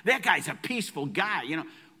guy. That guy's a peaceful guy. You know,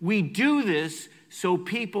 we do this so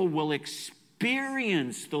people will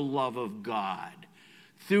experience the love of God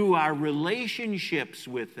through our relationships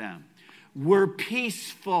with them. We're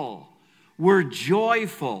peaceful. We're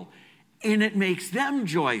joyful. And it makes them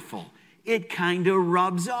joyful. It kind of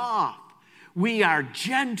rubs off. We are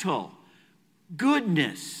gentle,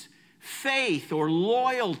 goodness, faith or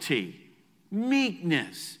loyalty,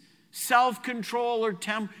 meekness, self-control or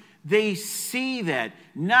temper. They see that,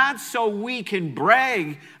 not so we can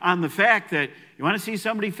brag on the fact that, you want to see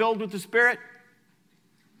somebody filled with the Spirit?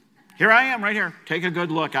 Here I am right here. Take a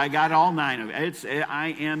good look. I got all 9 of it. I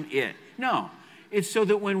am it. No. It's so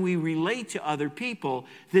that when we relate to other people,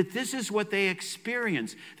 that this is what they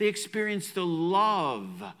experience. They experience the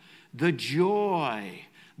love, the joy,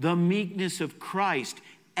 the meekness of Christ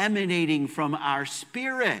emanating from our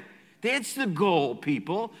spirit. That's the goal,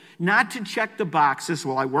 people. Not to check the boxes.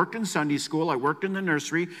 Well, I worked in Sunday school. I worked in the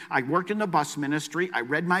nursery. I worked in the bus ministry. I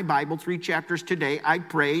read my Bible 3 chapters today. I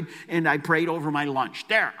prayed, and I prayed over my lunch.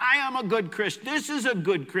 There, I am a good Christian. This is a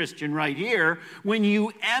good Christian right here. When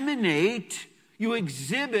you emanate, you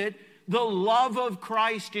exhibit the love of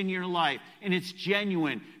Christ in your life. And it's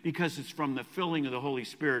genuine because it's from the filling of the Holy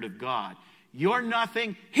Spirit of God. You're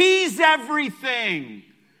nothing. He's everything.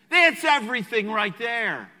 That's everything right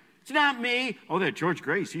there. It's not me. Oh, that George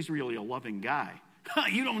Grace, he's really a loving guy.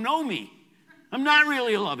 You don't know me. I'm not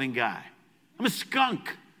really a loving guy. I'm a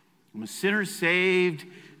skunk. I'm a sinner saved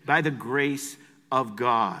by the grace of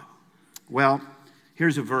God. Well,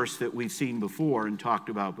 here's a verse that we've seen before and talked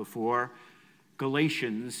about before.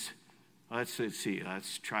 Galatians. Let's see.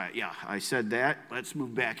 Let's try it. Yeah, I said that. Let's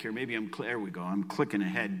move back here. Maybe there we go. I'm clicking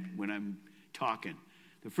ahead when I'm talking.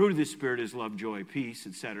 The fruit of the Spirit is love, joy, peace,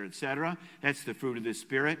 etc., etc. That's the fruit of the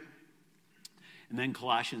Spirit. And then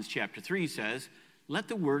Colossians chapter 3 says, let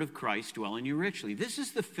the word of Christ dwell in you richly. This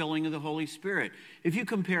is the filling of the Holy Spirit. If you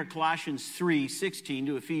compare Colossians 3:16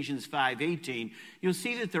 to Ephesians 5:18, you'll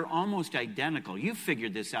see that they're almost identical. You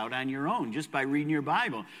figured this out on your own just by reading your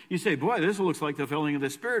Bible. You say, boy, this looks like the filling of the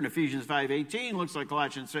Spirit. And Ephesians 5:18 looks like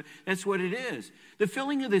Colossians 3. That's what it is. The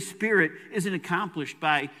filling of the Spirit isn't accomplished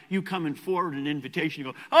by you coming forward an invitation.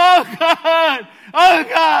 You go, oh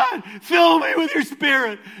God, fill me with your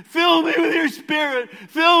Spirit. Fill me with your Spirit.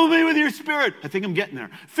 Fill me with your Spirit. I think I'm getting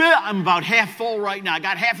there. I'm about half full right now. I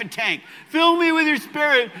got half a tank. Fill me with your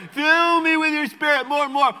Spirit. Fill me with your Spirit. More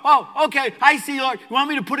and more. Oh, okay. I see, Lord. You want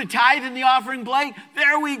me to put a tithe in the offering plate?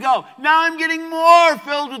 There we go. Now I'm getting more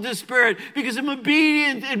filled with the Spirit because I'm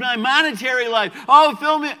obedient in my monetary life. Oh,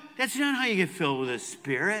 fill me. That's not how you get filled with the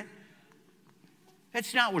Spirit.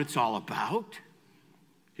 That's not what it's all about.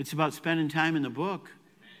 It's about spending time in the book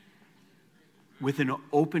with an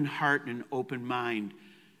open heart and an open mind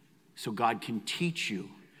so God can teach you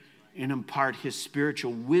and impart his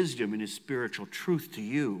spiritual wisdom and his spiritual truth to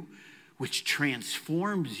you, which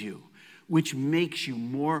transforms you, which makes you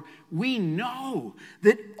more. We know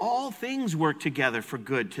that all things work together for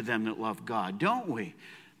good to them that love God, don't we?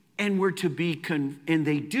 And we're to be, and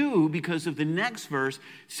they do because of the next verse,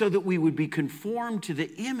 so that we would be conformed to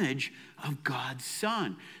the image of God's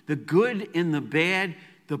Son. The good and the bad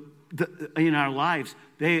in our lives,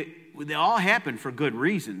 they all happen for good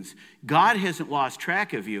reasons. God hasn't lost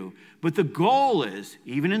track of you, but the goal is,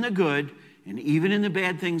 even in the good and even in the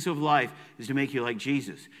bad things of life, is to make you like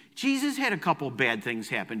Jesus. Jesus had a couple bad things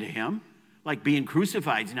happen to him, like being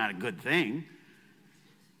crucified is not a good thing.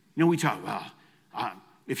 You know, we talk, well,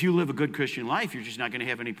 if you live a good Christian life, you're just not going to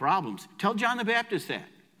have any problems. Tell John the Baptist that.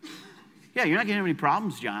 Yeah, you're not going to have any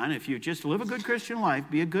problems, John, if you just live a good Christian life,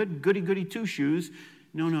 be a good goody-goody two-shoes.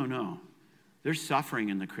 No. There's suffering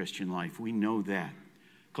in the Christian life. We know that.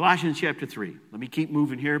 Colossians chapter 3. Let me keep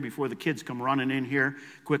moving here before the kids come running in here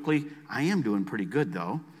quickly. I am doing pretty good,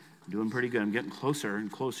 though. I'm doing pretty good. I'm getting closer and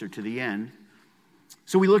closer to the end.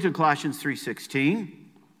 So we looked at Colossians 3:16.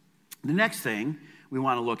 The next thing we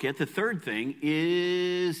want to look at, the third thing,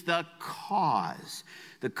 is the cause.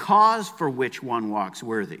 The cause for which one walks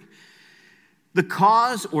worthy. The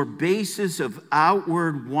cause or basis of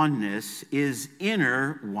outward oneness is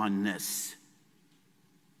inner oneness.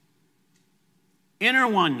 Inner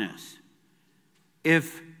oneness.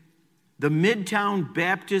 If the Midtown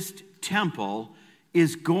Baptist Temple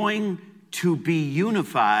is going to be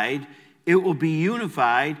unified, it will be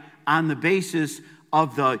unified on the basis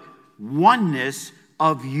of the oneness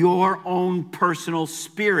of your own personal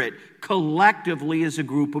spirit, collectively as a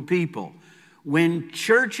group of people. When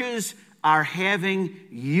churches are having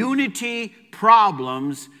unity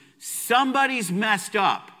problems, somebody's messed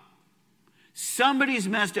up. Somebody's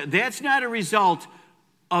messed up. That's not a result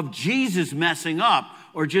of Jesus messing up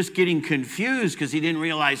or just getting confused because he didn't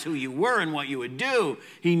realize who you were and what you would do.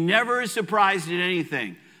 He never is surprised at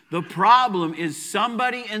anything. The problem is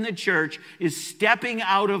somebody in the church is stepping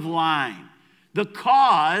out of line. The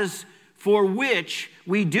cause for which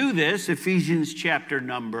we do this, Ephesians chapter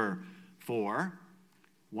number 4,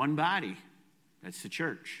 one body, that's the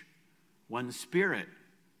church. One spirit,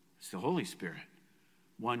 it's the Holy Spirit.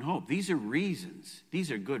 One hope. These are reasons. These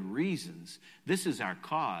are good reasons. This is our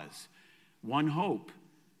cause. One hope,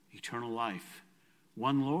 eternal life.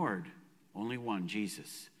 One Lord, only one,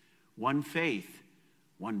 Jesus. One faith,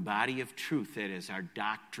 one body of truth, that is our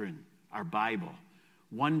doctrine, our Bible.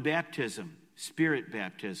 One baptism, Spirit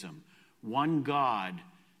baptism. One God,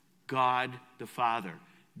 God the Father.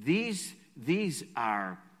 These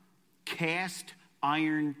are cast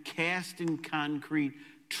iron, cast in concrete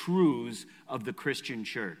truths of the Christian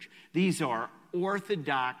church. These are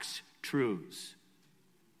orthodox truths.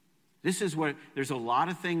 This is what, there's a lot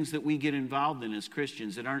of things that we get involved in as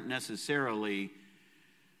Christians that aren't necessarily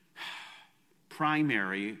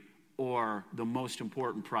primary or the most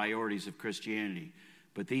important priorities of Christianity.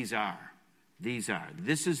 But these are.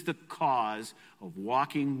 This is the cause of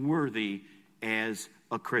walking worthy as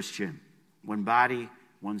a Christian. One body,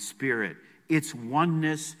 one spirit. It's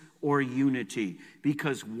oneness or unity,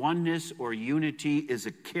 because oneness or unity is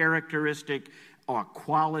a characteristic or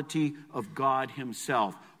quality of God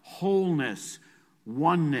himself. Wholeness,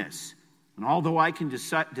 oneness. And although I can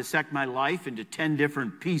dissect my life into 10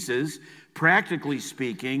 different pieces, practically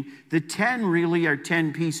speaking, the 10 really are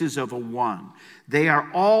 10 pieces of a one. They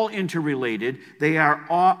are all interrelated. They are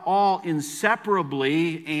all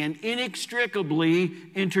inseparably and inextricably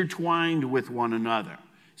intertwined with one another.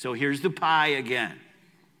 So here's the pie again.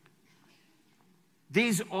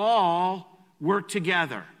 These all work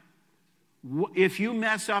together. If you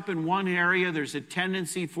mess up in one area, there's a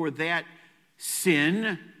tendency for that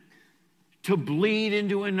sin to bleed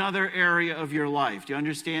into another area of your life. Do you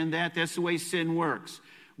understand that? That's the way sin works.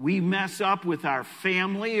 We mess up with our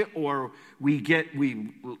family, or we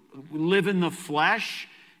live in the flesh.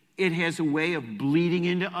 It has a way of bleeding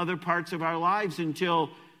into other parts of our lives until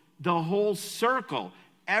the whole circle,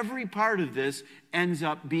 every part of this ends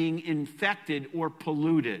up being infected or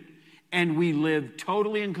polluted. And we live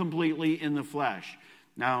totally and completely in the flesh.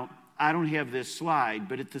 Now, I don't have this slide,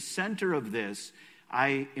 but at the center of this,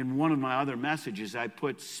 in one of my other messages, I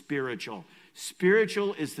put spiritual.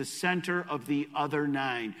 Spiritual is the center of the other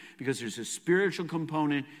 9 because there's a spiritual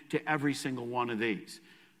component to every single one of these.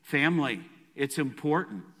 Family, it's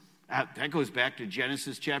important. That goes back to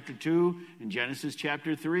Genesis chapter 2 and Genesis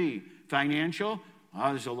chapter 3. Financial,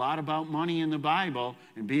 There's a lot about money in the Bible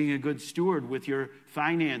and being a good steward with your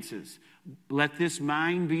finances. Let this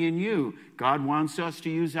mind be in you. God wants us to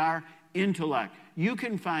use our intellect. You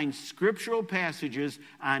can find scriptural passages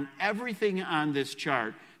on everything on this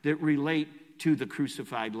chart that relate to the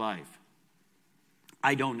crucified life.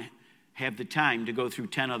 I don't have the time to go through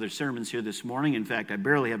 10 other sermons here this morning. In fact, I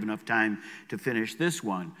barely have enough time to finish this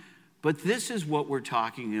one. But this is what we're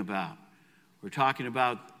talking about. We're talking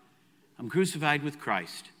about, I'm crucified with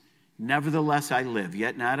Christ. Nevertheless I live,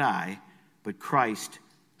 yet not I, but Christ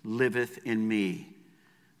liveth in me.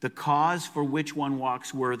 The cause for which one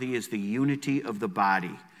walks worthy is the unity of the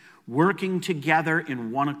body, working together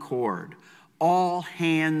in one accord, all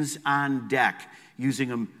hands on deck,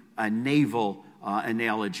 using a naval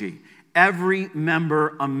analogy. Every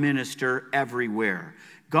member a minister everywhere.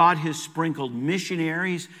 God has sprinkled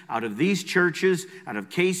missionaries out of these churches, out of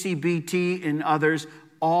KCBT and others,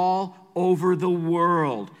 all over the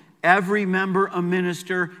world. Every member a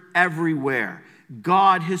minister everywhere.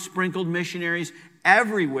 God has sprinkled missionaries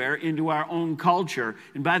everywhere into our own culture.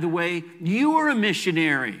 And by the way, you are a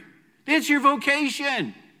missionary. That's your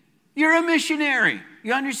vocation. You're a missionary.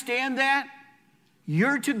 You understand that?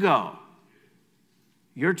 You're to go.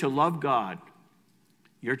 You're to love God.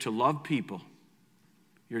 You're to love people.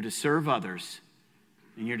 You're to serve others.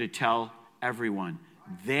 And you're to tell everyone.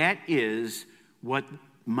 That is what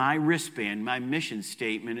my wristband, my mission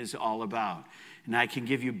statement is all about. And I can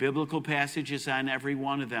give you biblical passages on every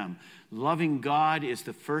one of them. Loving God is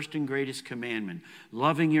the first and greatest commandment.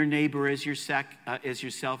 Loving your neighbor as yourself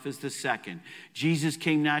is the second. Jesus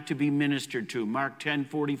came not to be ministered to. Mark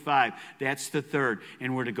 10:45, that's the third.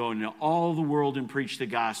 And we're to go into all the world and preach the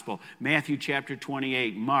gospel. Matthew chapter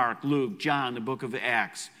 28, Mark, Luke, John, the book of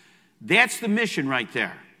Acts. That's the mission right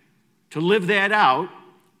there. To live that out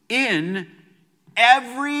in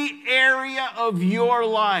every area of your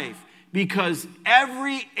life. Because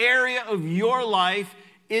every area of your life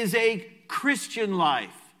is a Christian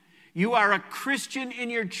life. You are a Christian in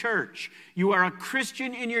your church. You are a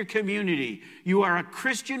Christian in your community. You are a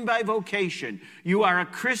Christian by vocation. You are a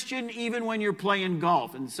Christian even when you're playing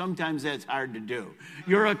golf, and sometimes that's hard to do.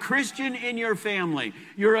 You're a Christian in your family.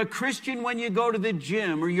 You're a Christian when you go to the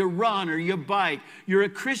gym or you run or you bike. You're a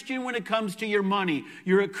Christian when it comes to your money.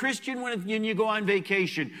 You're a Christian when you go on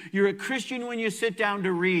vacation. You're a Christian when you sit down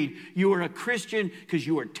to read. You are a Christian because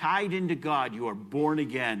you are tied into God. You are born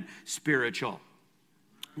again, spiritual.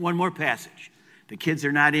 One more passage. The kids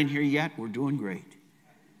are not in here yet. We're doing great.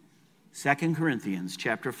 2 Corinthians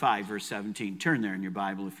chapter 5, verse 17. Turn there in your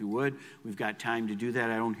Bible if you would. We've got time to do that.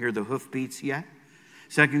 I don't hear the hoofbeats yet.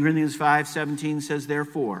 2 Corinthians 5:17 says,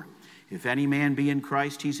 therefore, if any man be in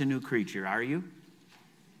Christ, he's a new creature. Are you?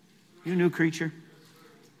 You a new creature?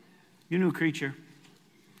 You a new creature?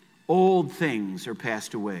 Old things are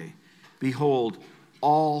passed away. Behold,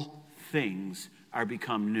 all things are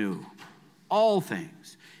become new. All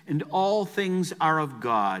things. And all things are of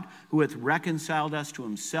God, who hath reconciled us to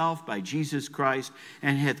himself by Jesus Christ,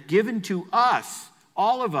 and hath given to us,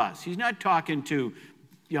 all of us. He's not talking to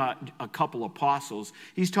a couple apostles.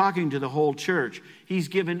 He's talking to the whole church. He's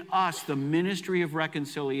given us the ministry of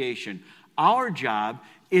reconciliation. Our job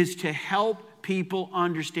is to help people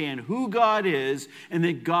understand who God is and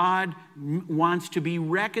that God wants to be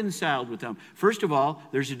reconciled with them. First of all,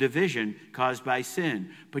 there's a division caused by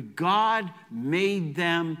sin. But God made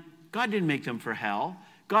them, God didn't make them for hell.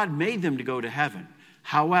 God made them to go to heaven.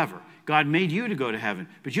 However, God made you to go to heaven,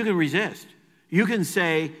 but you can resist. You can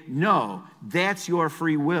say, no, that's your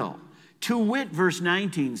free will. To wit, verse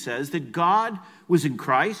 19 says that God was in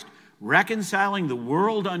Christ, reconciling the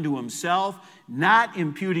world unto himself, not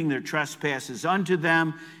imputing their trespasses unto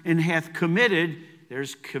them, and hath committed,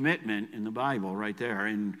 there's commitment in the Bible right there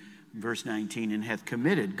in verse 19, and hath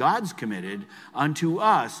committed, God's committed unto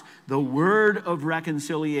us the word of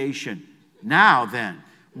reconciliation. Now then,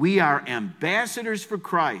 we are ambassadors for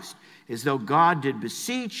Christ, as though God did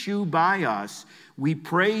beseech you by us. We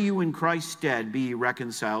pray you in Christ's stead, be ye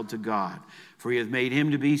reconciled to God. For he hath made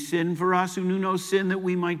him to be sin for us who knew no sin, that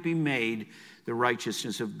we might be made the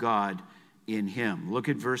righteousness of God in him. Look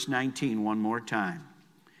at verse 19 one more time.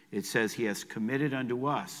 It says he has committed unto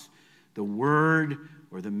us the word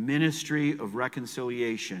or the ministry of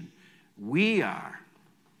reconciliation. We are,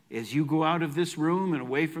 as you go out of this room and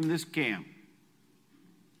away from this camp,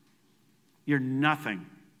 you're nothing.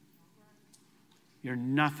 You're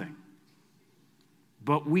nothing.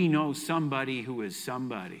 But we know somebody who is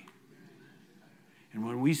somebody. And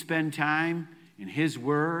when we spend time in his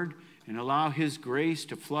word and allow his grace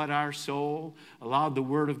to flood our soul, allow the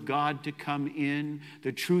word of God to come in,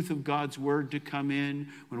 the truth of God's word to come in,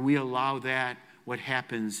 when we allow that, what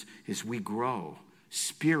happens is we grow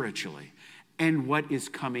spiritually. And what is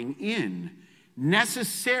coming in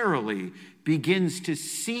necessarily begins to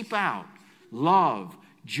seep out love,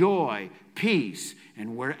 joy, peace.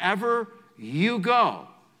 And wherever you go,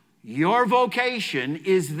 your vocation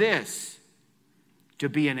is this: to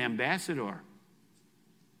be an ambassador.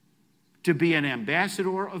 To be an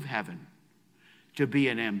ambassador of heaven. To be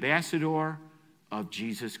an ambassador of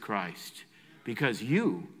Jesus Christ. Because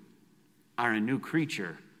you are a new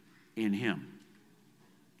creature in him.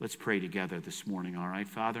 Let's pray together this morning, all right,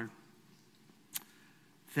 Father?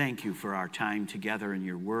 Thank you for our time together in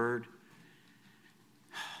your word.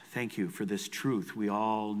 Thank you for this truth we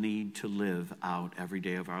all need to live out every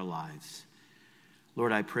day of our lives.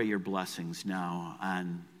 Lord, I pray your blessings now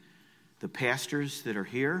on the pastors that are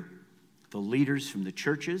here, the leaders from the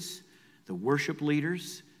churches, the worship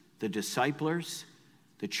leaders, the disciplers,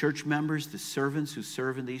 the church members, the servants who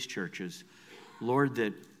serve in these churches. Lord,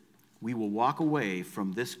 that we will walk away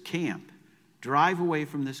from this camp, drive away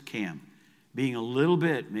from this camp, being a little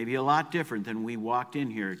bit, maybe a lot different than we walked in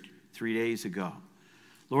here 3 days ago.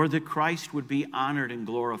 Lord, that Christ would be honored and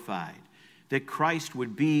glorified, that Christ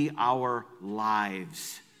would be our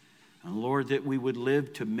lives. And Lord, that we would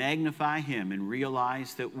live to magnify him and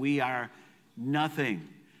realize that we are nothing.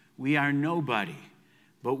 We are nobody,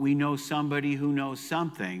 but we know somebody who knows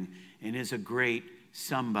something and is a great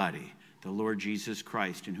somebody, the Lord Jesus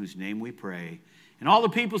Christ, in whose name we pray. And all the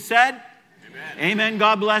people said, amen. Amen.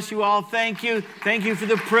 God bless you all. Thank you. Thank you for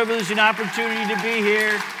the privilege and opportunity to be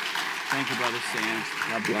here. Thank you, Brother Sam.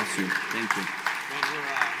 God bless you. Thank you.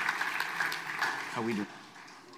 How we doing?